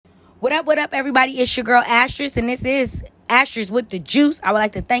What up, everybody? It's your girl, Asterisk, and this is Asterisk with the Juice. I would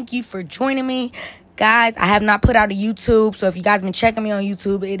like to thank you for joining me. Guys, I have not put out a YouTube, so if you guys been checking me on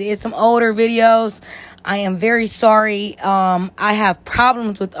YouTube, it is some older videos. I am very sorry. I have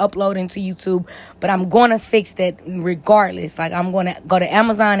problems with uploading to YouTube, but I'm going to fix that regardless. Like, I'm going to go to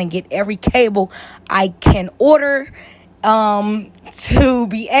Amazon and get every cable I can order to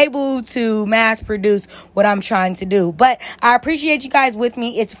be able to mass produce what I'm trying to do. But I appreciate you guys with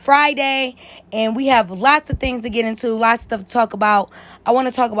me. It's Friday and we have lots of things to get into, lots of stuff to talk about. I want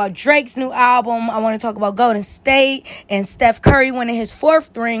to talk about Drake's new album. I want to talk about Golden State and Steph Curry winning his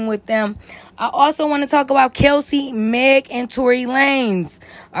 4th ring with them. I also want to talk about Kelsey, Meg, and Tory Lanez.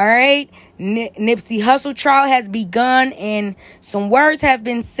 All right. Nipsey Hussle trial has begun, and some words have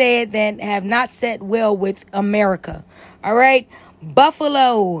been said that have not set well with America. All right.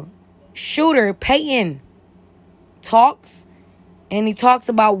 Buffalo shooter Peyton talks, and he talks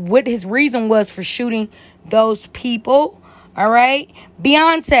about what his reason was for shooting those people. All right.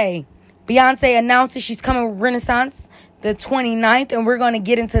 Beyonce announces she's coming with Renaissance the 29th, and we're going to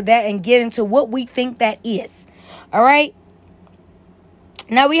get into that and get into what we think that is. All right.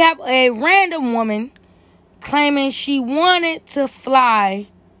 Now we have a random woman claiming she wanted to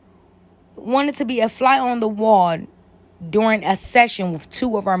be a fly on the wall during a session with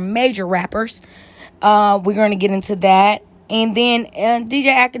 2 of our major rappers. We're going to get into that. And then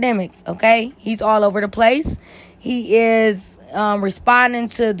DJ Academics, okay? He's all over the place. He is responding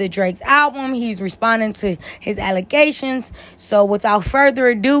to the Drake's album. He's responding to his allegations. So without further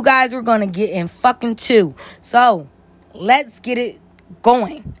ado, guys, we're going to get in fucking two. So let's get it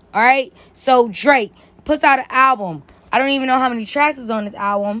going. All right. So Drake puts out an album. I don't even know how many tracks is on this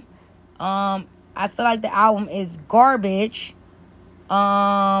album. I feel like the album is garbage.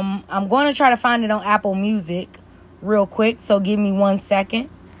 I'm going to try to find it on Apple Music real quick. So give me 1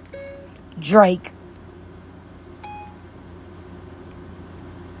 second. Drake.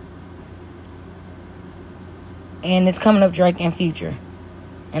 And it's coming up Drake and Future.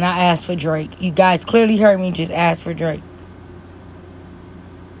 And I asked for Drake. You guys clearly heard me just ask for Drake.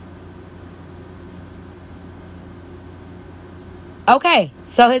 Okay,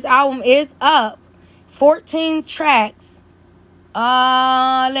 so his album is up. 14 tracks.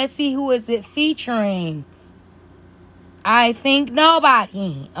 Let's see, who is it featuring? I think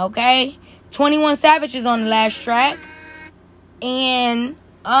nobody. Okay. 21 Savage is on the last track. And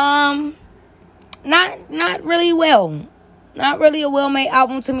not really well. Not really a well-made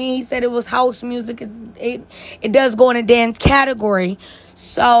album to me. He said it was house music. It does go in a dance category.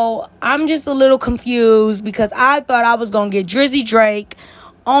 So I'm just a little confused because I thought I was going to get Drizzy Drake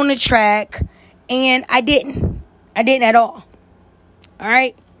on the track, and I didn't. I didn't at all. All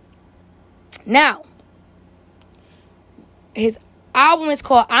right. Now, his album is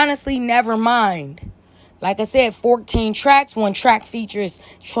called Honestly Nevermind. Like I said, 14 tracks. 1 track features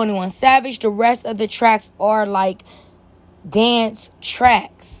 21 Savage. The rest of the tracks are like dance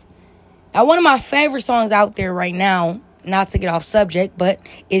tracks. Now, one of my favorite songs out there right now, not to get off subject, but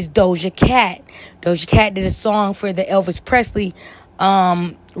is Doja Cat. Doja Cat did a song for the Elvis Presley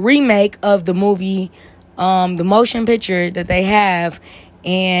remake of the movie, the motion picture that they have.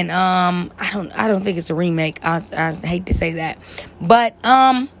 And I don't think it's a remake. I hate to say that. But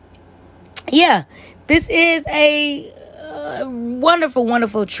yeah, this is a wonderful,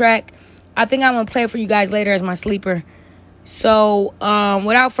 wonderful track. I think I'm going to play it for you guys later as my sleeper. So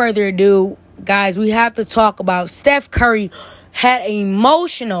without further ado, guys, we have to talk about Steph Curry had an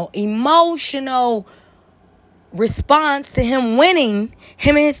emotional response to him and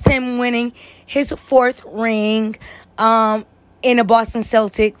his team winning his 4th ring in the Boston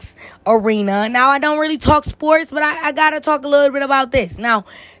Celtics arena. Now, I don't really talk sports, but I got to talk a little bit about this. Now,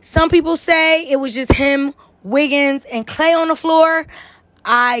 some people say it was just him, Wiggins, and Clay on the floor.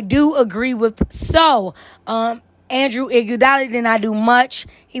 I do agree with so. Andrew Iguodala did not do much.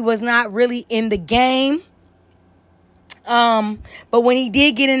 He was not really in the game. But when he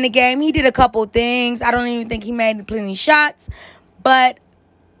did get in the game, he did a couple things. I don't even think he made plenty shots. But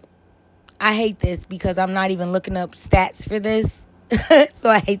I hate this because I'm not even looking up stats for this. So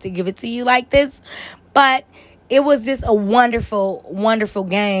I hate to give it to you like this. But it was just a wonderful, wonderful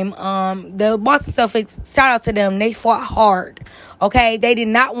game. The Boston Celtics, shout out to them. They fought hard. Okay. They did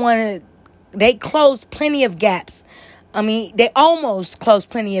not want to. They closed plenty of gaps. I mean, they almost closed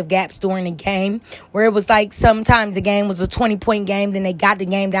plenty of gaps during the game where it was like sometimes the game was a 20-point game. Then they got the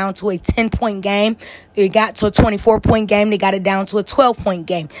game down to a 10-point game. It got to a 24-point game. They got it down to a 12-point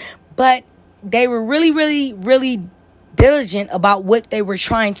game. But they were really, really, really diligent about what they were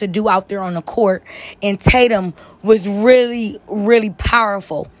trying to do out there on the court. And Tatum was really, really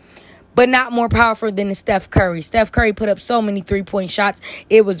powerful. but not more powerful than the Steph Curry. Steph Curry put up so many 3-point shots.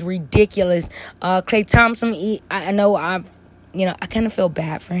 It was ridiculous. Klay Thompson, I know I kind of feel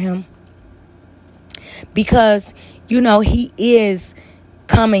bad for him because, he is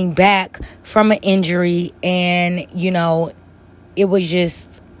coming back from an injury, and, it was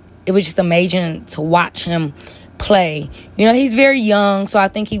just amazing to watch him play. He's very young, so I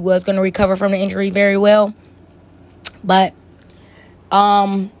think he was going to recover from the injury very well. But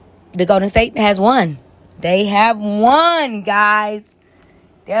the Golden State has won. They have won, guys.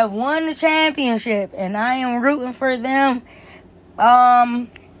 They have won the championship, and I am rooting for them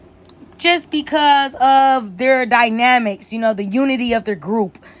just because of their dynamics, the unity of their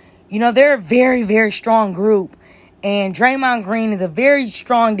group. They're a very, very strong group, and Draymond Green is a very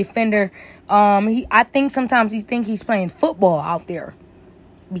strong defender. I think sometimes he thinks he's playing football out there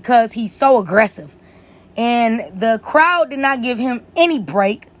because he's so aggressive. And the crowd did not give him any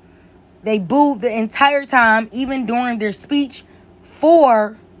break. They booed the entire time, even during their speech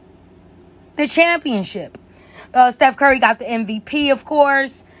for the championship. Steph Curry got the MVP, of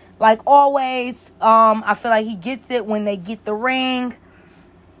course, like always. I feel like he gets it when they get the ring.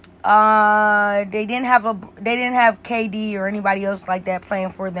 They didn't have KD or anybody else like that playing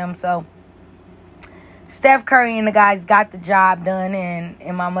for them, so Steph Curry and the guys got the job done, and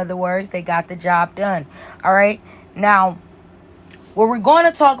in my mother's words, they got the job done. All right, now what we're going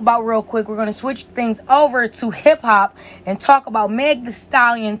to talk about real quick, we're going to switch things over to hip-hop and talk about Meg Thee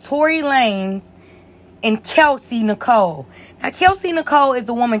Stallion, Tory Lanez, and Kelsey Nicole. Now, Kelsey Nicole is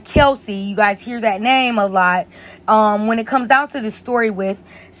the woman Kelsey. You guys hear that name a lot when it comes down to the story with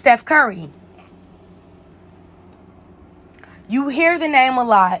Steph Curry. You hear the name a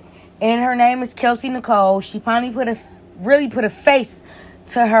lot, and her name is Kelsey Nicole. She finally really put a face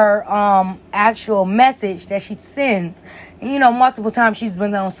to her actual message that she sends. Multiple times she's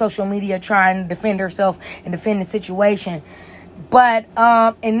been on social media trying to defend herself and defend the situation. But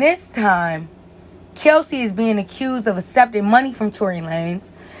in this time, Kelsey is being accused of accepting money from Tory Lanez.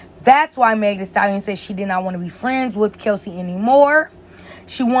 That's why Meg Thee Stallion says she did not want to be friends with Kelsey anymore.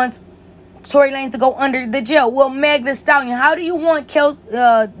 She wants Tory Lanez to go under the jail. Well, Meg Thee Stallion, how do you want Tory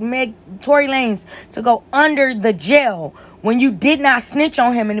Lanez to go under the jail when you did not snitch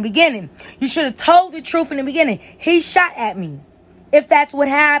on him in the beginning? You should have told the truth in the beginning. He shot at me, if that's what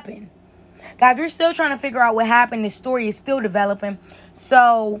happened. Guys, we're still trying to figure out what happened. This story is still developing.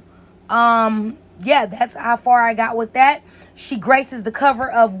 So, yeah, that's how far I got with that. She graces the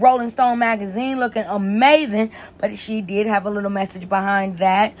cover of Rolling Stone magazine looking amazing, but she did have a little message behind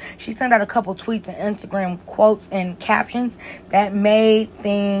that. She sent out a couple tweets and Instagram quotes and captions that made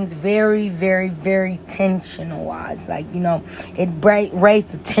things very, very, very tensional-wise. Like, it raised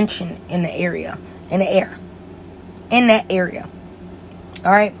the tension in the area, in that area.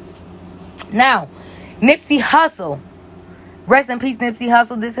 All right. Now, Nipsey Hussle. Rest in peace, Nipsey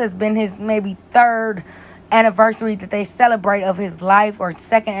Hussle. This has been his maybe third anniversary that they celebrate of his life, or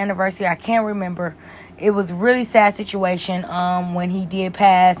second anniversary. I can't remember. It was a really sad situation when he did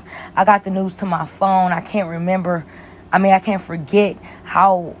pass. I got the news to my phone. I can't remember. I can't forget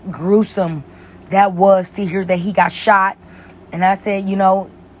how gruesome that was to hear that he got shot. And I said,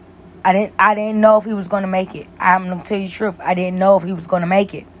 I didn't know if he was going to make it. I'm going to tell you the truth. I didn't know if he was going to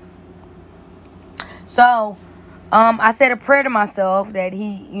make it. So, I said a prayer to myself that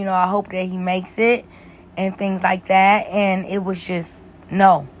he, I hope that he makes it and things like that. And it was just,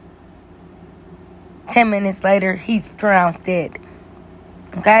 no. 10 minutes later, he's pronounced dead.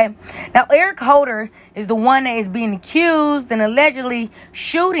 Okay? Now, Eric Holder is the one that is being accused and allegedly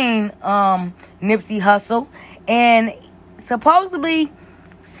shooting Nipsey Hussle. And supposedly,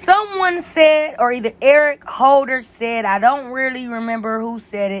 someone said, or either Eric Holder said, I don't really remember who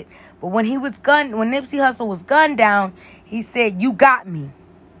said it, but when Nipsey Hussle was gunned down, he said, "You got me."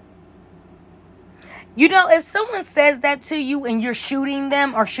 If someone says that to you and you're shooting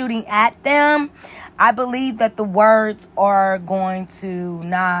them or shooting at them, I believe that the words are going to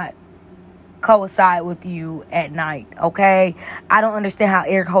not coincide with you at night, okay? I don't understand how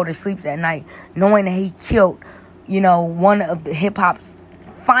Eric Holder sleeps at night knowing that he killed, one of the hip-hop's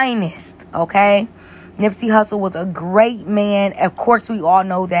finest, okay? Nipsey Hussle was a great man. Of course, we all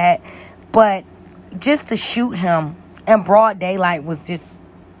know that. But just to shoot him in broad daylight was just,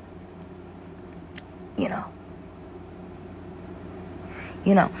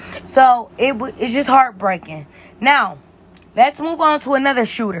 So it's just heartbreaking. Now, let's move on to another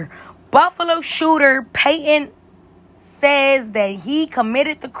shooter. Buffalo shooter Peyton says that he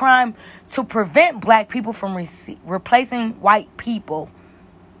committed the crime to prevent black people from replacing white people.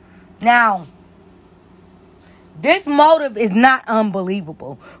 Now, This motive is not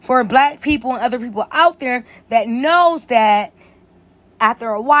unbelievable for black people and other people out there that knows that after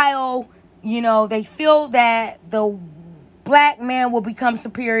a while, they feel that the black man will become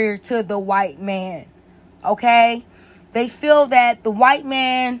superior to the white man. Okay? They feel that the white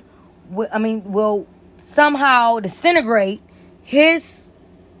man will somehow disintegrate his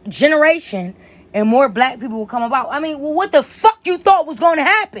generation and more black people will come about. What the fuck you thought was going to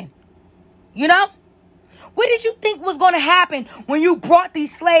happen? What did you think was going to happen when you brought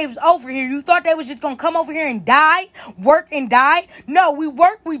these slaves over here? You thought they was just going to come over here and die? Work and die? No, we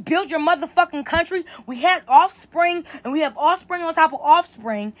worked. We built your motherfucking country. We had offspring, and we have offspring on top of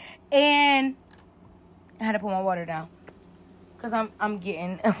offspring. And I had to put my water down because I'm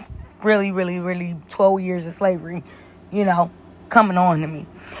getting really, really, really 12 years of slavery, coming on to me.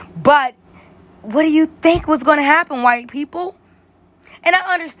 But what do you think was going to happen, white people? And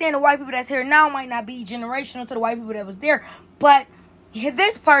I understand the white people that's here now might not be generational to the white people that was there. But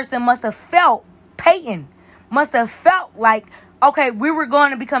this person must have felt, Peyton must have felt like, okay, we were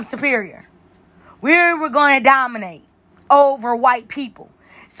going to become superior. We were going to dominate over white people.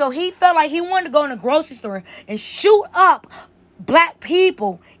 So he felt like he wanted to go in the grocery store and shoot up black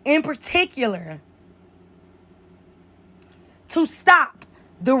people in particular to stop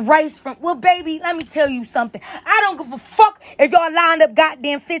the race from... Well, baby, let me tell you something. I don't give a fuck if y'all lined up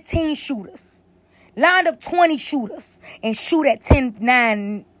goddamn 15 shooters. Lined up 20 shooters. And shoot at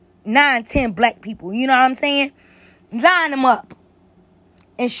 10 black people. You know what I'm saying? Line them up.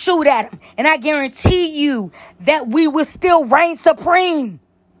 And shoot at them. And I guarantee you that we will still reign supreme.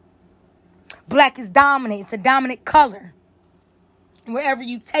 Black is dominant. It's a dominant color. Wherever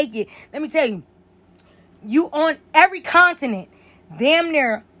you take it. Let me tell you. You on every continent... Damn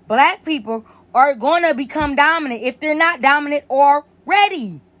near black people are going to become dominant if they're not dominant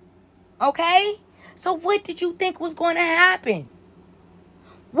already. Okay? So what did you think was going to happen?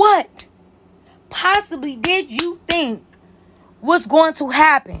 What possibly did you think was going to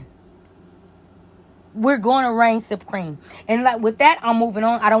happen? We're going to reign supreme. And with that, I'm moving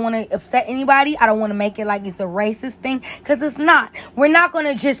on. I don't want to upset anybody. I don't want to make it like it's a racist thing. Because it's not. We're not going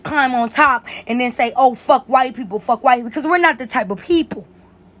to just climb on top and then say, oh, fuck white people, fuck white people. Because we're not the type of people.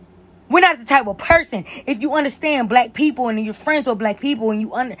 We're not the type of person. If you understand black people and you're friends with black people and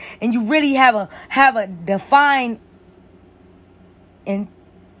you really have a defined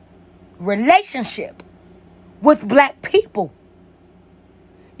relationship with black people,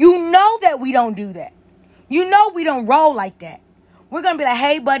 you know that we don't do that. You know we don't roll like that. We're going to be like,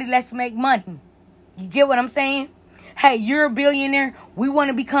 hey, buddy, let's make money. You get what I'm saying? Hey, you're a billionaire. We want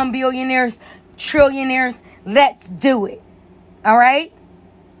to become billionaires, trillionaires. Let's do it. All right?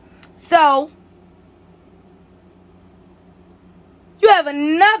 So, you have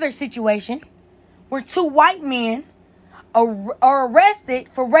another situation where two white men are arrested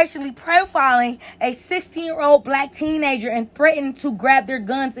for racially profiling a 16-year-old black teenager and threatened to grab their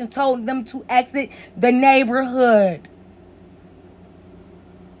guns and told them to exit the neighborhood.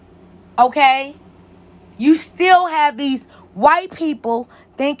 Okay? You still have these white people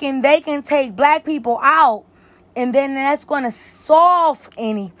thinking they can take black people out and then that's going to solve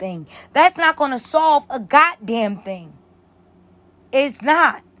anything. That's not going to solve a goddamn thing. It's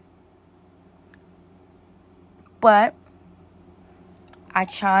not. But I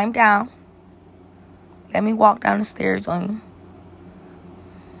chimed down. Let me walk down the stairs on you.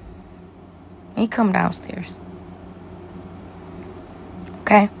 Let me come downstairs.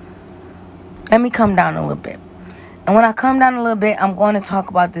 Okay? Let me come down a little bit. And when I come down a little bit, I'm going to talk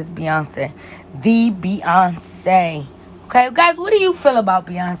about this Beyonce. The Beyonce. Okay, guys, what do you feel about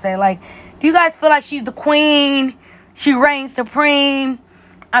Beyonce? Do you guys feel like she's the queen? She reigns supreme?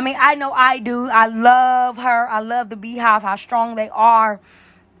 I know I do. I love her. I love the Beehive, how strong they are.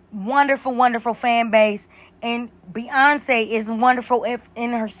 Wonderful, wonderful fan base. And Beyonce is wonderful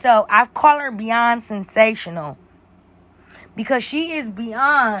in herself. I call her beyond sensational. Because she is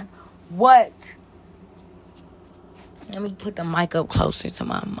beyond what... Let me put the mic up closer to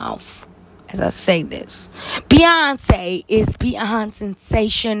my mouth as I say this. Beyonce is beyond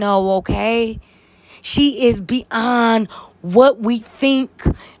sensational, okay? She is beyond what we think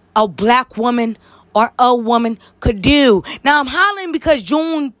a black woman or a woman could do. Now, I'm hollering because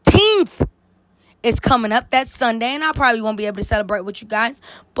Juneteenth is coming up. That's Sunday, and I probably won't be able to celebrate with you guys.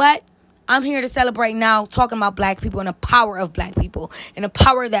 But I'm here to celebrate now, talking about black people and the power of black people and the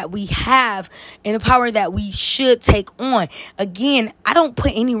power that we have and the power that we should take on. Again, I don't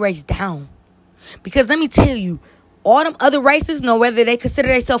put any race down. Because let me tell you, all them other races, know whether they consider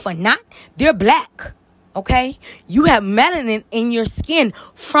themselves or not, they're black. Okay? You have melanin in your skin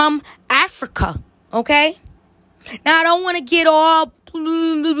from Africa. Okay? Now, I don't want to get all, I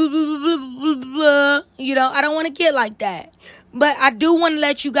don't want to get like that. But I do want to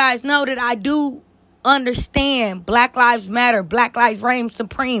let you guys know that I do understand Black Lives Matter. Black Lives reign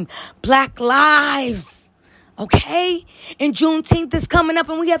supreme. Black lives. Okay? And Juneteenth is coming up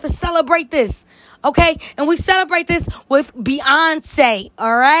and we have to celebrate this. Okay? And we celebrate this with Beyonce.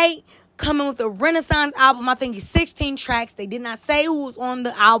 All right? Coming with a Renaissance album. I think it's 16 tracks. They did not say who was on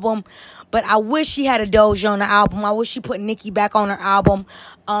the album, but I wish she had a Doja on the album. I wish she put Nicki back on her album.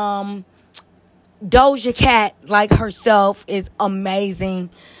 Doja Cat, like herself, is amazing.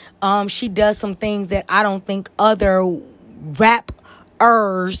 She does some things that I don't think other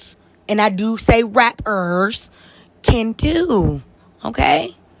rappers, and I do say rappers, can do.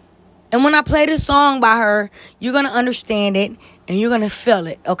 Okay? And when I play this song by her, you're going to understand it and you're going to feel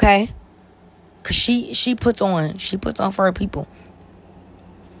it. Okay? Because she puts on for her people.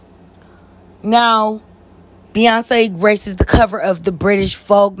 Now, Beyonce graces the cover of the British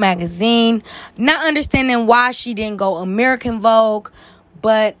Vogue magazine. Not understanding why she didn't go American Vogue,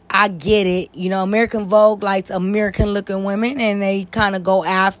 but I get it. American Vogue likes American-looking women, and they kind of go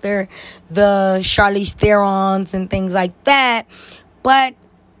after the Charlize Therons and things like that. But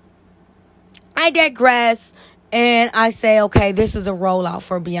I digress. And I say, okay, this is a rollout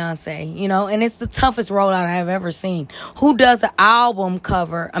for Beyonce, and it's the toughest rollout I have ever seen. Who does an album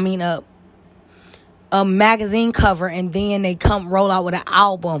cover? A magazine cover, and then they roll out with an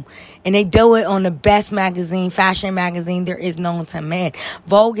album, and they do it on the best magazine, fashion magazine there is known to man.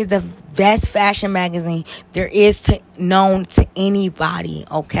 Vogue is the best fashion magazine there is known to anybody.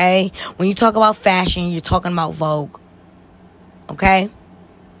 Okay, when you talk about fashion, you're talking about Vogue. Okay,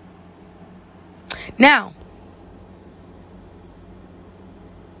 now.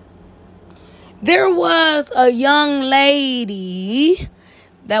 There was a young lady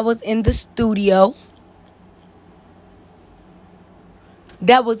that was in the studio.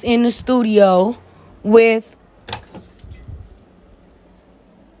 With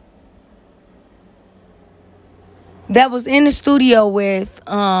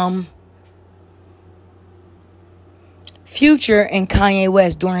Future and Kanye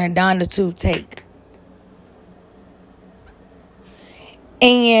West during a Donda 2 take.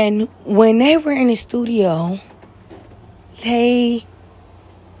 And when they were in the studio, they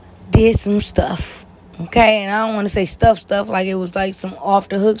did some stuff. Okay? And I don't want to say stuff like it was like some off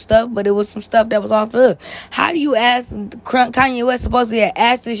the hook stuff, but it was some stuff that was off the hook. How do you ask, Kanye West supposedly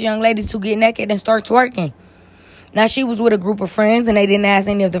asked this young lady to get naked and start twerking? Now, she was with a group of friends, and they didn't ask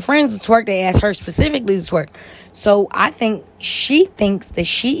any of the friends to twerk. They asked her specifically to twerk. So I think she thinks that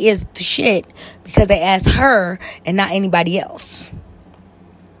she is the shit because they asked her and not anybody else.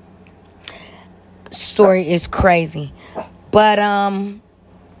 Story is crazy. But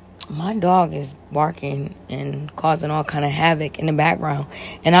my dog is barking and causing all kind of havoc in the background,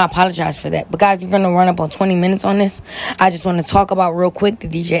 and I apologize for that. But guys, we're gonna run up on 20 minutes on this. I just want to talk about real quick the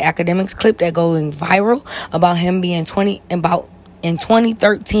DJ Academics clip that goes viral about him being in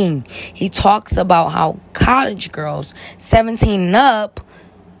 2013. He talks about how college girls 17 and up,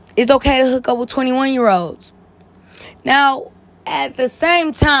 it's okay to hook up with 21-year-olds. Now, at the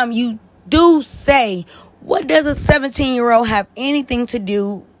same time, you do say, what does a 17-year-old have anything to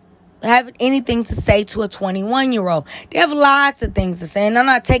say to a 21-year-old? They have lots of things to say, and I'm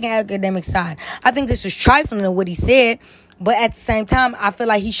not taking academic side. I think this is trifling to what he said, but at the same time, I feel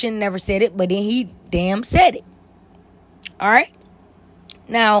like he shouldn't never said it, but then he damn said it. All right?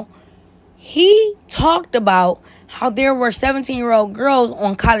 Now, he talked about how there were 17-year-old girls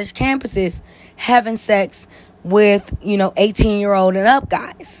on college campuses having sex with, 18-year-old and up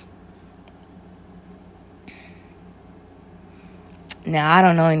guys. Now, I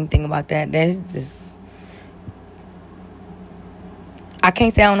don't know anything about that. That's just... I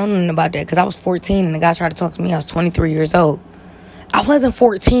can't say I don't know nothing about that because I was 14 and the guy tried to talk to me. I was 23 years old. I wasn't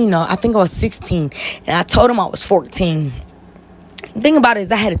 14, though. I think I was 16. And I told him I was 14. The thing about it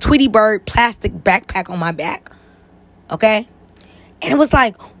is I had a Tweety Bird plastic backpack on my back. Okay? And it was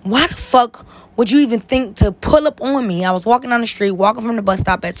like, why the fuck would you even think to pull up on me? I was walking down the street, walking from the bus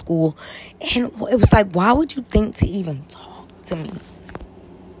stop at school. And it was like, why would you think to even talk to me?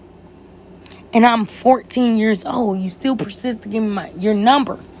 And I'm 14 years old. You still persist to give me your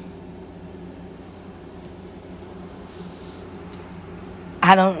number.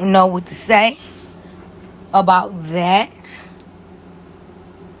 I don't know what to say about that.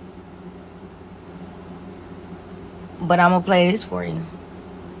 But I'm going to play this for you.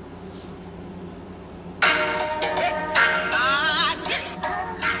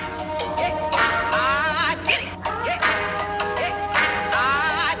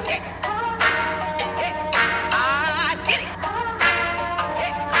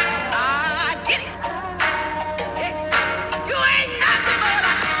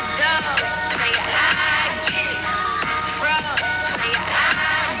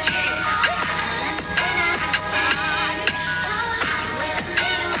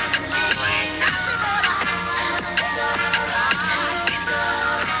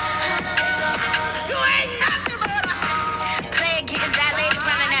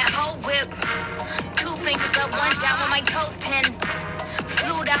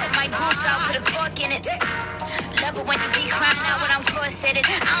 it. Love it when you be crying out when I'm cross-headed.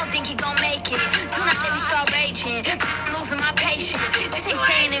 I don't think you gon' make it. Do not let me start raging. I'm losing my patience. This ain't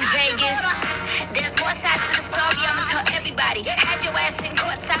staying in Vegas. There's more sides to the story, I'ma tell everybody. Had your ass in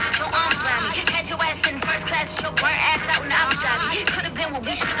courtside with your arms around me. Had your ass in first class with your burnt ass out in Abu Dhabi. Could've been what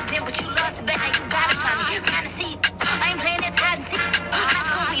we should've been, but you lost the bet, now you gotta find me. Find a seat, I ain't playing this hide and seek. High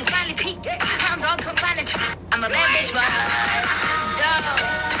school when you finally peaked. Hound dog couldn't find a treat. I'm a bad bitch, but dog,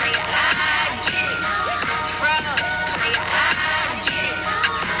 player, I get it. Fraud, player, I get it.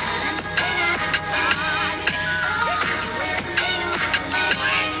 Understand. You with me, you with me.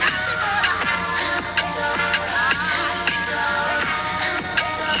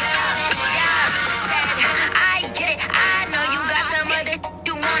 I get it. I know you got some other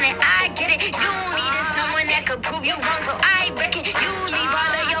you want it. I get it. You needed someone that could prove you wrong, so I break it. You leave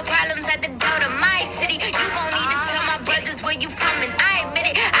all of your problems at the door to my city. You gon' need to tell my brothers where you from, and I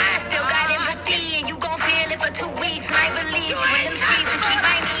admit it. I still got empathy, and you gon' feel it for 2 weeks. Might release you in them streets and keep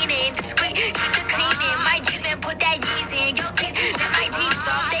my meaning discreet. Keep the clean in my Jeep and put that yeast in your teeth. Let my teeth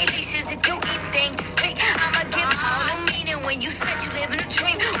off they leashes if you even think to speak. I'ma give all the meaning when you said you live in a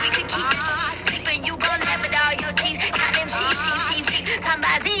dream. We could keep it sleeping, you gon' laugh at all your teeth. Count them sheep. Talking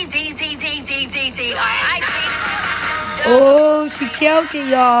about Z. R.I.P. Oh, she killed it,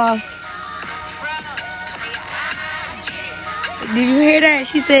 y'all. Did you hear that?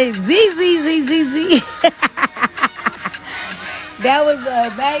 She said Z. That was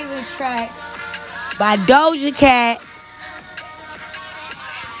an amazing track by Doja Cat.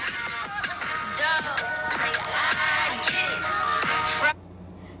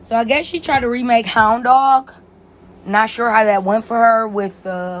 So I guess she tried to remake Hound Dog. Not sure how that went for her with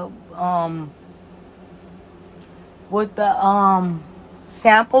the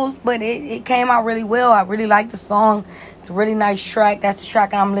samples, but it came out really well. I really like the song. It's a really nice track. That's the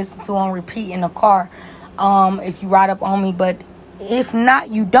track I'm listening to on repeat in the car. If you ride up on me, but if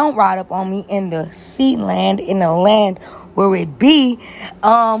not, you don't ride up on me in the sea land, in the land where it be.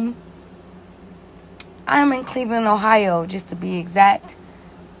 I'm in Cleveland, Ohio, just to be exact.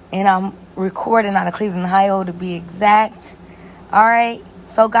 And I'm recording out of Cleveland, Ohio, to be exact. All right.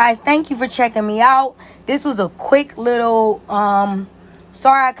 So, guys, thank you for checking me out. This was a quick little,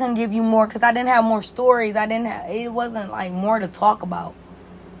 sorry I couldn't give you more because I didn't have more stories. It wasn't like more to talk about,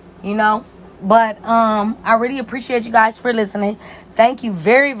 you know. But I really appreciate you guys for listening. Thank you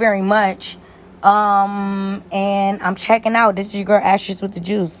very, very much. And I'm checking out. This is your girl, Ashes with the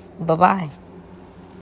Juice. Bye-bye.